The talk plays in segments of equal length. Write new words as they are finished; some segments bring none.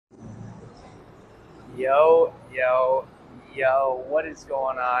Yo, yo, yo, what is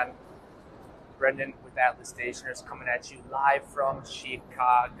going on? Brendan with Atlas Stationers coming at you live from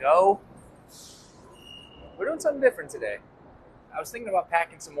Chicago. We're doing something different today. I was thinking about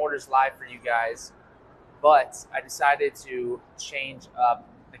packing some orders live for you guys, but I decided to change up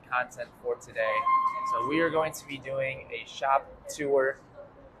the content for today. So we are going to be doing a shop tour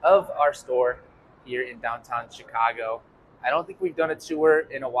of our store here in downtown Chicago. I don't think we've done a tour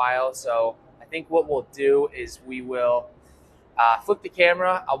in a while, so I think what we'll do is we will flip the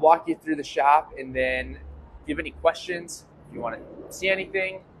camera. I'll walk you through the shop, and then if you have any questions, if you want to see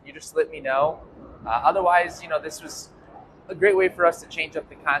anything, you just let me know. Otherwise, this was a great way for us to change up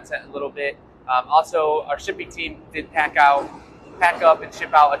the content a little bit. Also, our shipping team did pack up, and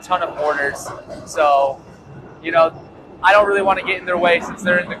ship out a ton of orders. So, I don't really want to get in their way since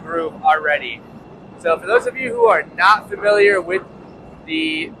they're in the groove already. So, for those of you who are not familiar with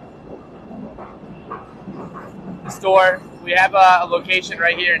the store, we have a location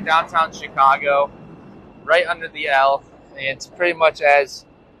right here in downtown Chicago, right under the L, and it's pretty much as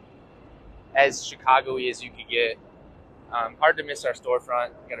Chicago-y as you could get. Hard to miss our storefront.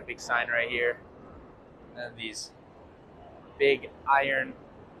 We got a big sign right here, and these big iron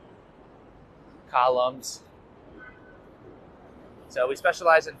columns. So we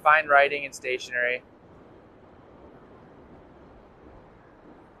specialize in fine writing and stationery.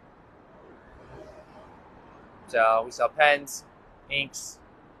 So we sell pens, inks,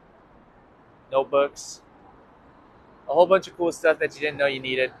 notebooks, a whole bunch of cool stuff that you didn't know you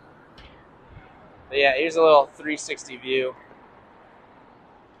needed. But yeah, here's a little 360 view.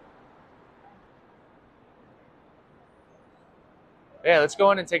 Yeah, let's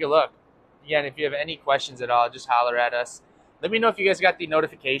go in and take a look. Again, if you have any questions at all, just holler at us. Let me know if you guys got the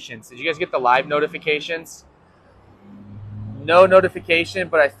notifications. Did you guys get the live notifications? No notification,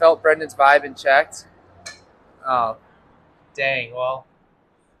 but I felt Brendan's vibe and checked. Oh, dang. Well,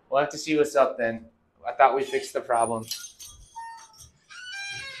 we'll have to see what's up then. I thought we fixed the problem.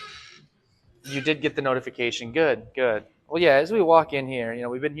 You did get the notification. Good, good. Well, yeah, as we walk in here,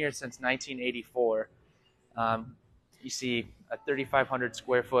 we've been here since 1984. You see a 3,500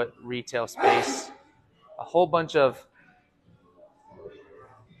 square foot retail space, a whole bunch of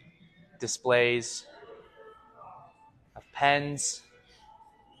displays of pens.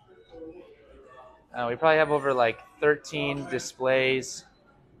 We probably have over like 13 displays,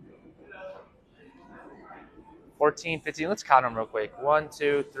 14, 15. Let's count them real quick. 1,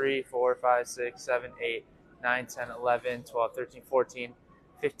 2, 3, 4, 5, 6, 7, 8, 9, 10, 11, 12, 13, 14,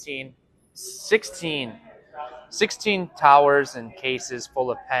 15, 16. 16 towers and cases full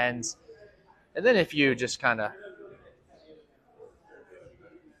of pens. And then if you just kind of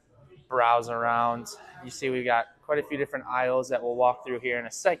browse around, you see we got quite a few different aisles that we'll walk through here in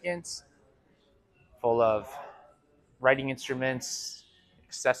a second, full of writing instruments,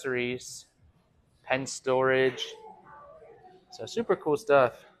 accessories, pen storage. So super cool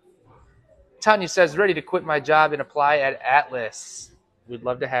stuff. Tanya says, ready to quit my job and apply at Atlas. We'd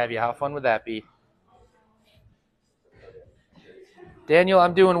love to have you. How fun would that be? Daniel,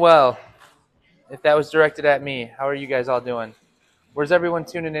 I'm doing well. If that was directed at me, how are you guys all doing? Where's everyone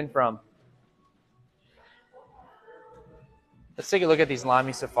tuning in from? Let's take a look at these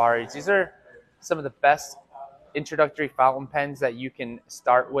Lamy Safaris. These are some of the best introductory fountain pens that you can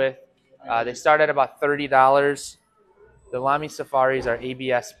start with. They start at about $30. The Lamy Safaris are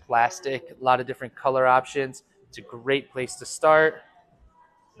ABS plastic, a lot of different color options. It's a great place to start.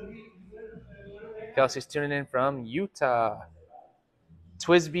 Kelsey's tuning in from Utah.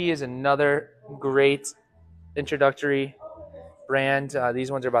 Twisby is another great introductory brand.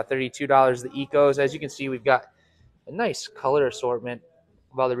 These ones are about $32. The Ecos, as you can see, we've got a nice color assortment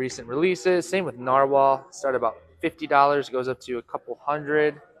of all the recent releases. Same with Narwhal. Start about $50, goes up to a couple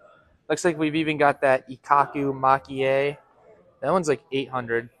hundred. Looks like we've even got that Ikaku Makie. That one's like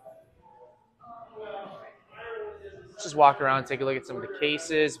 $800. Let's just walk around and take a look at some of the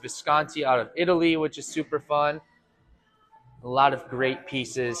cases. Visconti out of Italy, which is super fun. A lot of great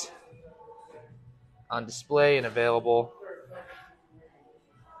pieces on display and available.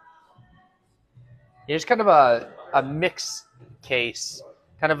 Here's kind of a mix case,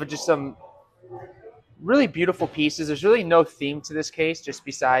 kind of just some really beautiful pieces. There's really no theme to this case, just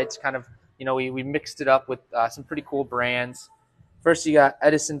besides kind of, we mixed it up with some pretty cool brands. First, you got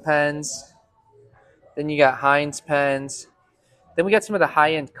Edison pens. Then you got Heinz pens. Then we got some of the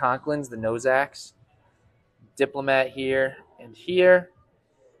high-end Conklins, the Nozacs. Diplomat here and here.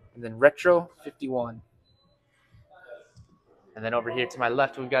 And then Retro 51. And then over here to my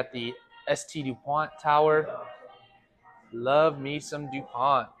left, we've got the ST DuPont tower. Love me some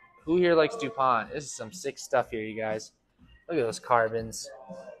DuPont. Who here likes DuPont? This is some sick stuff here, you guys. Look at those carbons.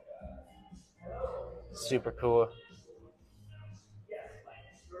 Super cool.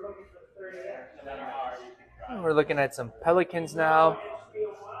 We're looking at some Pelicans now.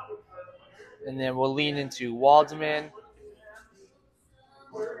 And then we'll lean into Waldman.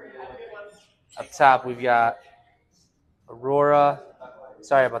 Up top, we've got Aurora.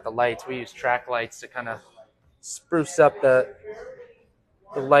 Sorry about the lights. We use track lights to kind of spruce up the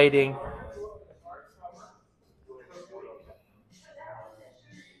lighting.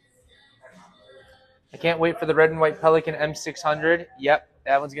 I can't wait for the red and white Pelican M600. Yep,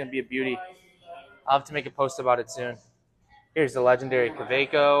 that one's going to be a beauty. I'll have to make a post about it soon. Here's the legendary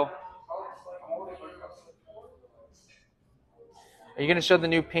Kaweco. Are you going to show the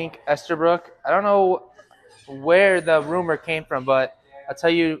new pink Esterbrook? I don't know where the rumor came from, but I'll tell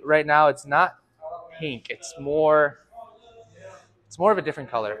you right now, it's not pink. It's more of a different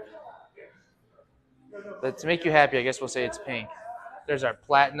color. But to make you happy, I guess we'll say it's pink. There's our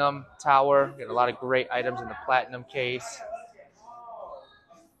platinum tower. We got a lot of great items in the platinum case.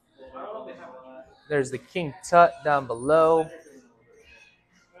 There's the King Tut down below.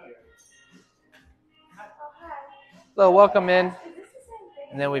 So welcome in.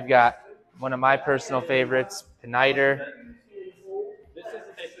 And then we've got one of my personal favorites, Piniter. This is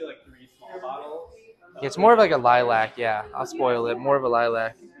basically like 3 small bottles. It's more of like a lilac, yeah. I'll spoil it. More of a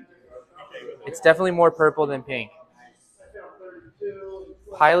lilac. It's definitely more purple than pink.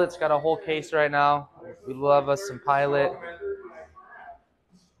 Pilot's got a whole case right now. We love us some Pilot.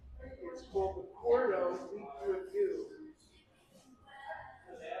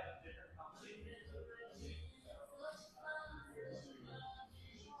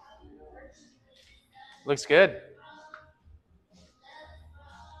 Looks good.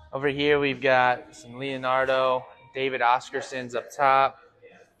 Over here we've got some Leonardo, David Oscarson's up top.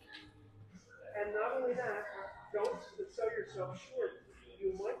 And not only that, don't sell yourself short.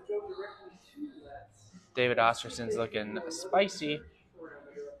 You might go directly to that. David Oscarson's looking spicy.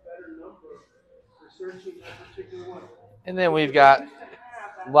 And then we've got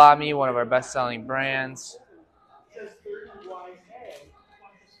Lamy, one of our best-selling brands.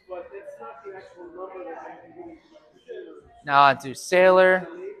 Now on to Sailor.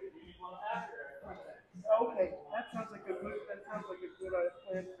 Okay, that sounds like a good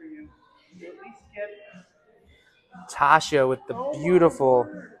plan for you. You at least get Tasha with the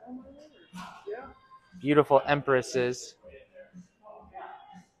beautiful Empresses.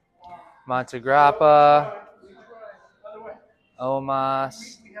 Montegrappa,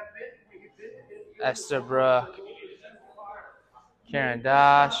 Omas, Esterbrook, Karen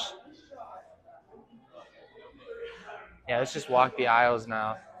Dash. Yeah, let's just walk the aisles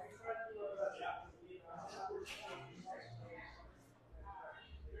now.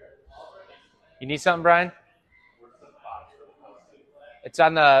 You need something, Brian? It's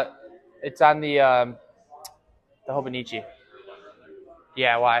on the Hobonichi.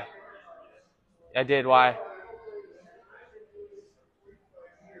 Yeah, why? I did, why?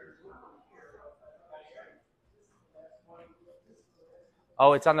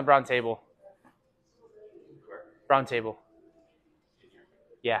 Oh, it's on the brown table. Brown table.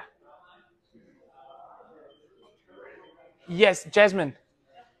 Yeah. Yes, Jasmine.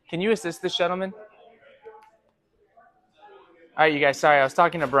 Can you assist this gentleman? All right, you guys. Sorry, I was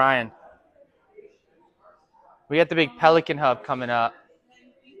talking to Brian. We got the big Pelican Hub coming up.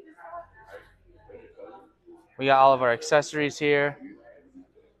 We got all of our accessories here.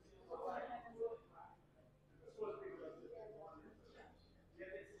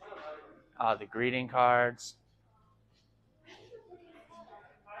 The greeting cards.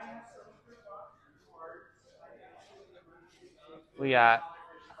 We got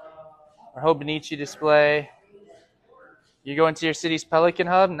our Hobonichi display. You going to your city's Pelican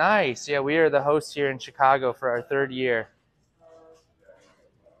Hub? Nice. Yeah, we are the hosts here in Chicago for our 3rd year.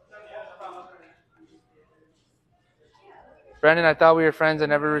 Brendan, I thought we were friends. I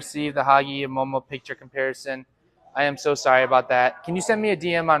never received the Hagi and Momo picture comparison. I am so sorry about that. Can you send me a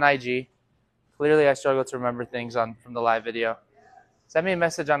DM on IG? Clearly, I struggle to remember things from the live video. Send me a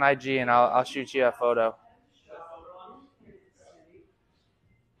message on IG and I'll shoot you a photo.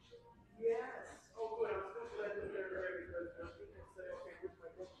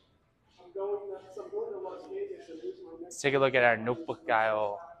 Let's take a look at our notebook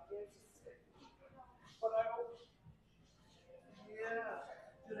aisle.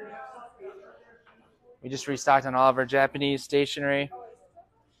 We just restocked on all of our Japanese stationery.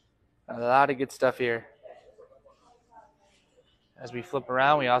 A lot of good stuff here. As we flip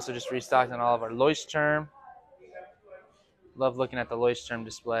around, we also just restocked on all of our Leuchtturm Love looking at the Leuchtturm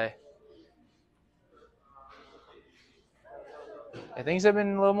display. Yeah, things have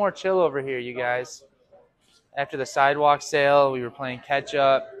been a little more chill over here, you guys. After the sidewalk sale, we were playing catch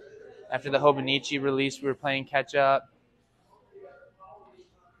up. After the Hobonichi release, we were playing catch up.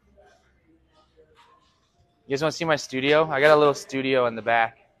 You guys want to see my studio? I got a little studio in the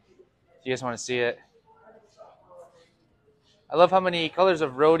back. If you guys want to see it. I love how many colors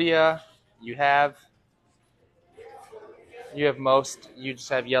of Rhodia you have. You have most. You just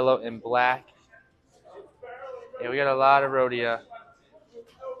have yellow and black. Yeah, we got a lot of Rhodia.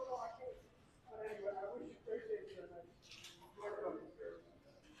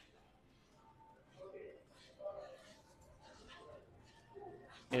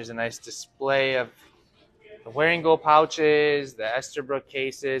 Here's a nice display of the Wearing Gold pouches, the Esterbrook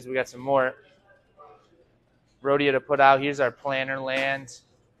cases. We got some more Rhodia to put out. Here's our planner land.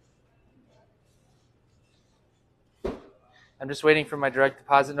 I'm just waiting for my direct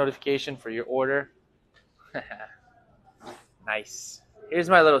deposit notification for your order. Nice. Here's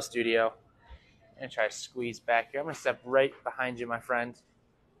my little studio. I'm going to try to squeeze back here. I'm going to step right behind you, my friend.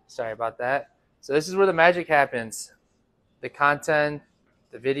 Sorry about that. So this is where the magic happens. The content,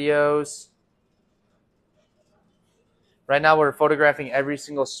 the videos. Right now we're photographing every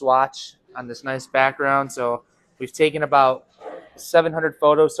single swatch on this nice background. So we've taken about 700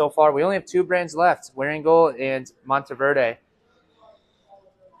 photos so far. We only have 2 brands left, Wearing Gold and Monteverde.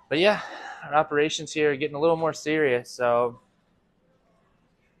 But yeah, our operations here are getting a little more serious, so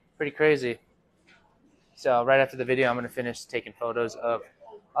pretty crazy. So right after the video, I'm going to finish taking photos of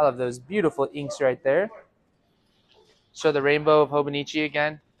all of those beautiful inks right there. Show the rainbow of Hobonichi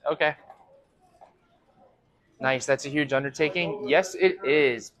again. Okay. Nice. That's a huge undertaking. Yes, it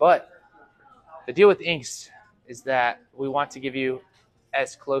is. But the deal with inks is that we want to give you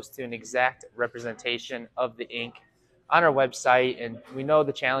as close to an exact representation of the ink on our website. And we know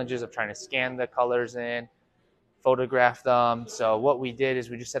the challenges of trying to scan the colors in, photograph them. So what we did is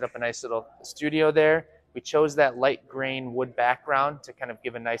we just set up a nice little studio there. We chose that light grain wood background to kind of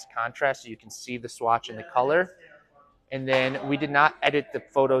give a nice contrast so you can see the swatch and the color. And then we did not edit the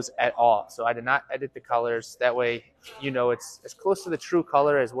photos at all. So I did not edit the colors. That way, you know, it's as close to the true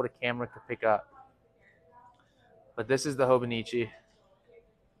color as what a camera could pick up. But this is the Hobonichi.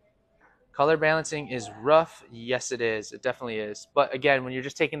 Color balancing is rough. Yes, it is. It definitely is. But again, when you're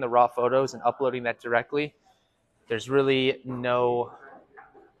just taking the raw photos and uploading that directly, there's really no,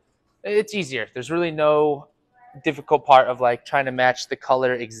 it's easier. There's really no difficult part of like trying to match the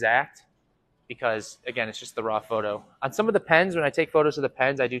color exact because again, it's just the raw photo. On some of the pens, when I take photos of the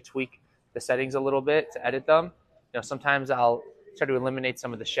pens, I do tweak the settings a little bit to edit them. You know, sometimes I'll try to eliminate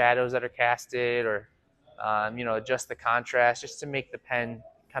some of the shadows that are casted or, you know, adjust the contrast just to make the pen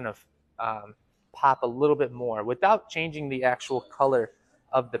kind of pop a little bit more without changing the actual color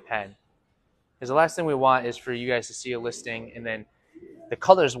of the pen. Because the last thing we want is for you guys to see a listing and then the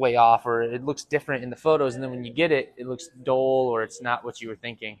color's way off or it looks different in the photos and then when you get it, it looks dull or it's not what you were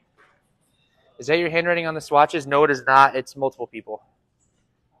thinking. Is that your handwriting on the swatches? No, it is not. It's multiple people.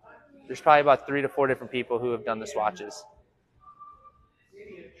 There's probably about 3 to 4 different people who have done the swatches.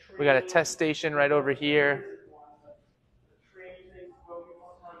 We got a test station right over here.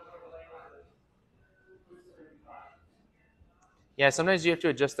 Yeah, sometimes you have to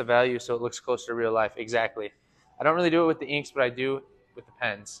adjust the value so it looks closer to real life. Exactly. I don't really do it with the inks, but I do with the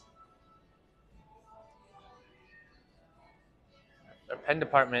pens. Our pen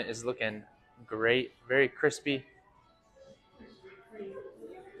department is looking great, very crispy.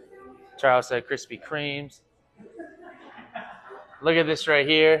 Charles said Krispy Kremes. Look at this right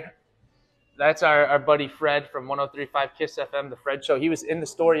here. That's our buddy Fred from 103.5 KISS FM, the Fred Show. He was in the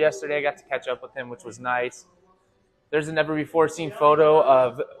store yesterday. I got to catch up with him, which was nice. There's a never-before-seen photo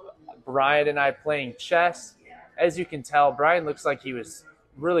of Brian and I playing chess. As you can tell, Brian looks like he was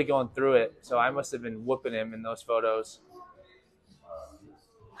really going through it, so I must have been whooping him in those photos.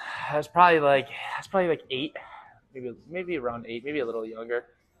 I was probably like 8, maybe around 8, maybe a little younger.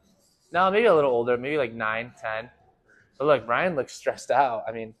 No, maybe a little older, maybe like 9, 10. But look, Brian looks stressed out.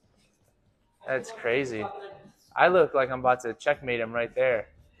 I mean, that's crazy. I look like I'm about to checkmate him right there.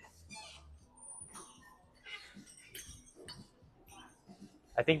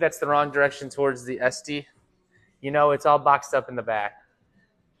 I think that's the wrong direction towards the SD. You know, it's all boxed up in the back.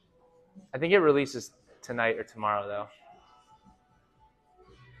 I think it releases tonight or tomorrow, though.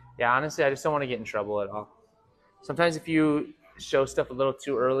 Yeah, honestly, I just don't want to get in trouble at all. Sometimes if you show stuff a little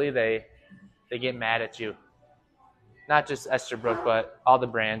too early, they get mad at you. Not just Esterbrook, but all the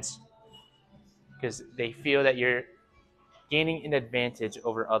brands. Because they feel that you're gaining an advantage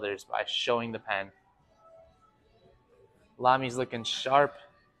over others by showing the pen. Lami's looking sharp.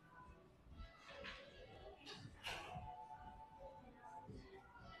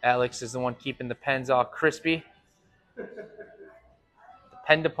 Alex is the one keeping the pens all crispy. The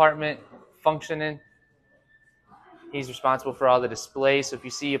pen department functioning. He's responsible for all the displays. So if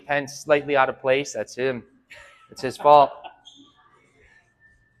you see a pen slightly out of place, that's him. It's his fault.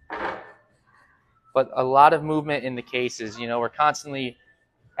 But a lot of movement in the cases. You know, we're constantly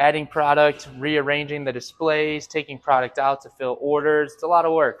adding product, rearranging the displays, taking product out to fill orders. It's a lot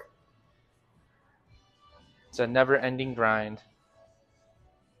of work. It's a never-ending grind.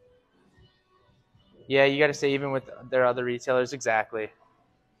 Yeah, you got to say even with their other retailers, exactly.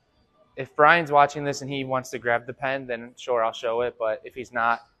 If Brian's watching this and he wants to grab the pen, then sure, I'll show it. But if he's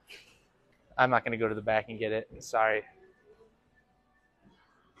not, I'm not going to go to the back and get it. Sorry.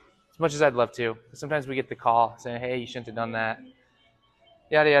 As much as I'd love to. Sometimes we get the call saying, hey, you shouldn't have done that.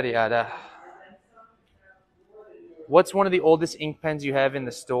 Yada, yada, yada. What's one of the oldest ink pens you have in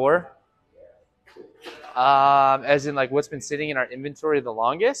the store? As in, like, what's been sitting in our inventory the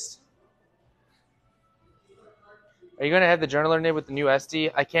longest? Are you going to have the journaler nib with the new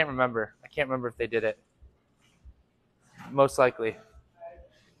SD? I can't remember. I can't remember if they did it. Most likely.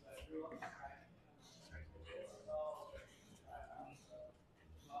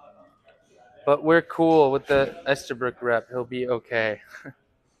 But we're cool with the Estabrook rep. He'll be okay.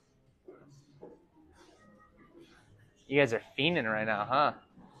 You guys are fiending right now, huh?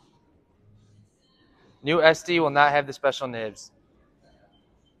 New SD will not have the special nibs.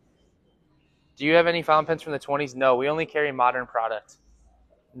 Do you have any fountain pens from the 20s? No, we only carry modern product.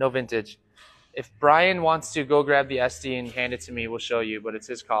 No vintage. If Brian wants to go grab the SD and hand it to me, we'll show you, but it's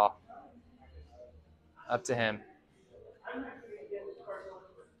his call. Up to him.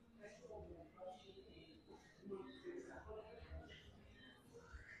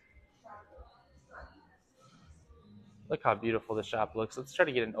 Look how beautiful the shop looks. Let's try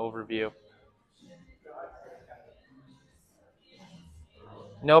to get an overview.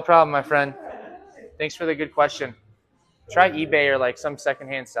 No problem, my friend. Thanks for the good question. Try eBay or like some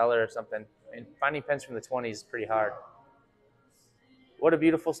secondhand seller or something. I mean, finding pens from the 20s is pretty hard. What a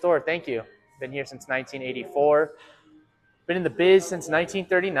beautiful store. Thank you. Been here since 1984. Been in the biz since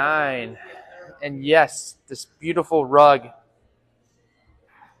 1939. And yes, this beautiful rug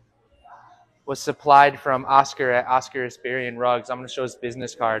was supplied from Oscar at Oscar Asperian Rugs. I'm going to show his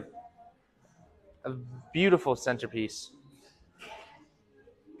business card. A beautiful centerpiece.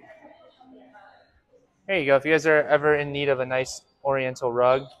 There you go. If you guys are ever in need of a nice oriental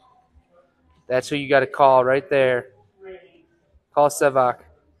rug, that's who you got to call right there. Call Sevak.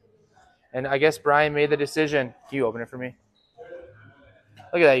 And I guess Brian made the decision. Can you open it for me?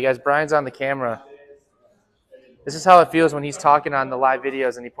 Look at that, you guys. Brian's on the camera. This is how it feels when he's talking on the live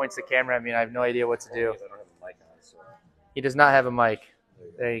videos and he points the camera at me and I have no idea what to do. He does not have a mic.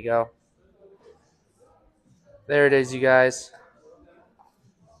 There you go. There it is, you guys.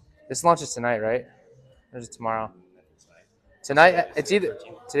 This launches tonight, right? Or is it tomorrow? Tonight, it's either,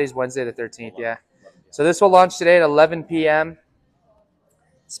 today's Wednesday the 13th, yeah. So this will launch today at 11 p.m.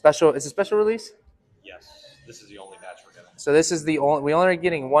 Special, it's a special release? Yes, this is the only batch we're getting. So this is the only, we only are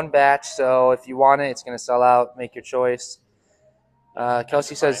getting one batch, so if you want it, it's going to sell out. Make your choice.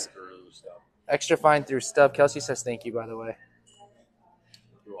 Kelsey says, extra fine through stub. Kelsey says thank you, by the way.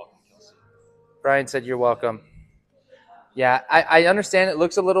 You're welcome, Kelsey. Brian said you're welcome. Yeah, I understand it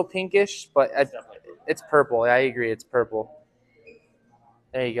looks a little pinkish, but it's purple. I agree, it's purple.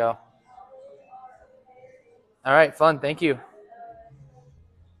 There you go. All right, fun. Thank you.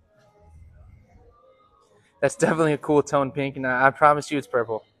 That's definitely a cool tone pink, and I promise you it's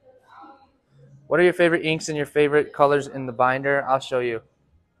purple. What are your favorite inks and your favorite colors in the binder? I'll show you.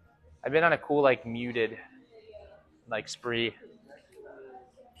 I've been on a cool, like, muted, like, spree.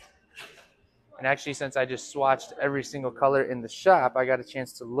 And actually, since I just swatched every single color in the shop, I got a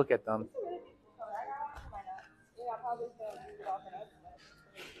chance to look at them.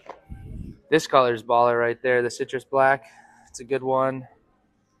 This color is baller right there, the citrus black. It's a good one.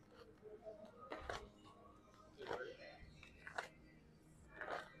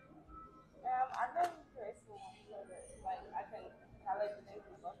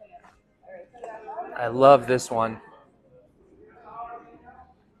 I love this one.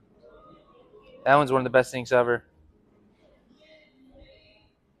 That one's one of the best things ever.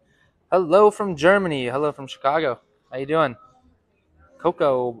 Hello from Germany. Hello from Chicago. How you doing?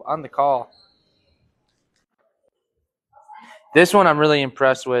 Coco on the call. This one I'm really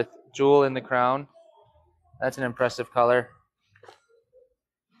impressed with. Jewel in the crown. That's an impressive color.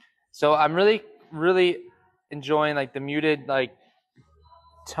 So I'm really, really enjoying like the muted like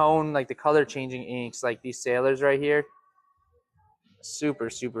tone, like the color changing inks, like these sailors right here. Super,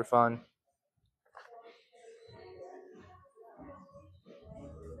 super fun.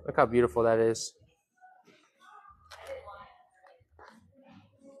 Look how beautiful that is.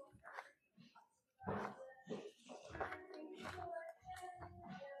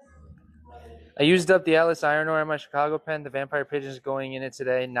 I used up the Atlas Iron Ore in my Chicago pen. The Vampire Pigeon's going in it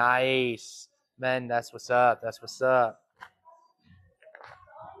today. Nice. Men, that's what's up. That's what's up.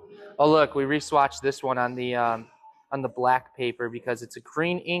 Oh, look, we re-swatched this one on the black paper because it's a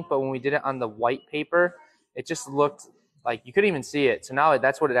green ink, but when we did it on the white paper, it just looked like you couldn't even see it. So now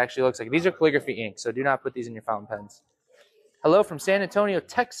that's what it actually looks like. These are calligraphy inks, so do not put these in your fountain pens. Hello from San Antonio,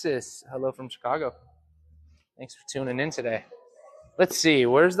 Texas. Hello from Chicago. Thanks for tuning in today. Let's see,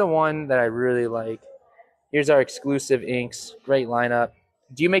 where's the one that I really like? Here's our exclusive inks. Great lineup.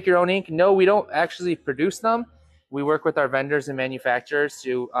 Do you make your own ink? No, we don't actually produce them. We work with our vendors and manufacturers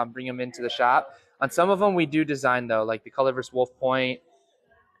to bring them into the shop. On some of them, we do design, though, like the Colorverse Wolf Point,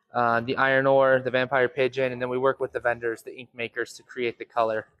 the Iron Ore, the Vampire Pigeon, and then we work with the vendors, the ink makers, to create the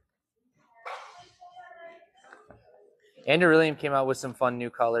color. Andrew William came out with some fun new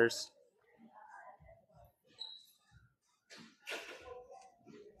colors.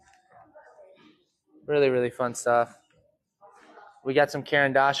 Really, really fun stuff. We got some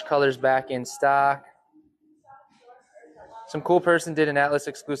Karen Dosh colors back in stock. Some cool person did an Atlas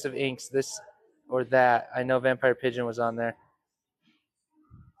exclusive inks, this or that. I know Vampire Pigeon was on there.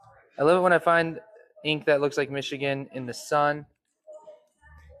 I love it when I find ink that looks like Michigan in the sun.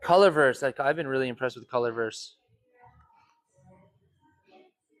 Colorverse, like I've been really impressed with Colorverse.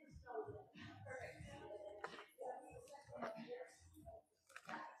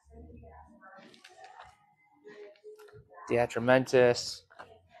 Diatramentis,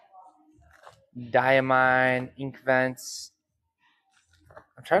 Diamine, Ink Vents.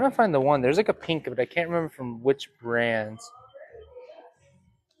 I'm trying to find the one. There's like a pink, but I can't remember from which brands.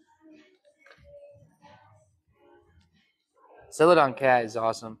 Celadon Cat is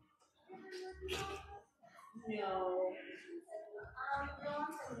awesome.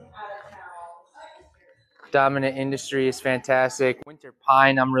 Dominant Industry is fantastic. Winter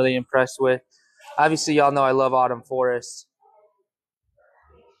Pine, I'm really impressed with. Obviously, y'all know I love Autumn Forest.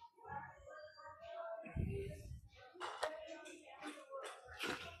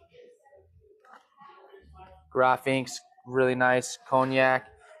 Graph inks, really nice. Cognac.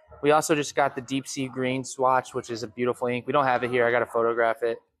 We also just got the Deep Sea Green swatch, which is a beautiful ink. We don't have it here. I got to photograph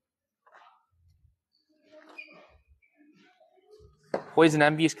it. Poison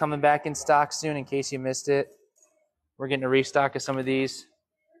Envy is coming back in stock soon in case you missed it. We're getting a restock of some of these.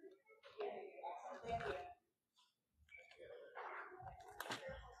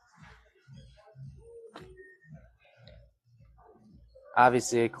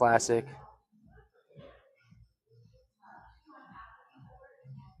 Obviously a classic.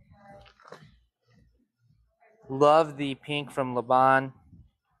 Love the pink from Laban.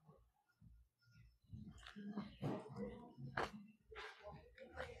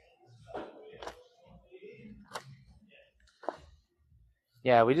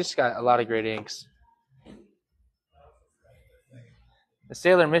 Yeah, we just got a lot of great inks. The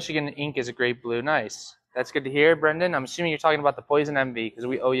Sailor Michigan ink is a great blue. Nice. That's good to hear, Brendan. I'm assuming you're talking about the Poison Envy because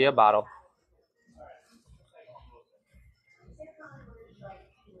we owe you a bottle.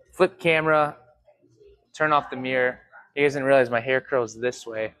 Flip camera. Turn off the mirror. You guys didn't realize my hair curls this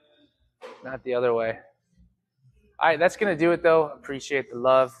way, not the other way. All right, that's going to do it, though. Appreciate the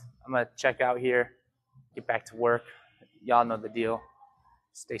love. I'm going to check out here, get back to work. Y'all know the deal.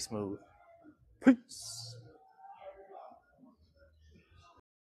 Stay smooth. Peace.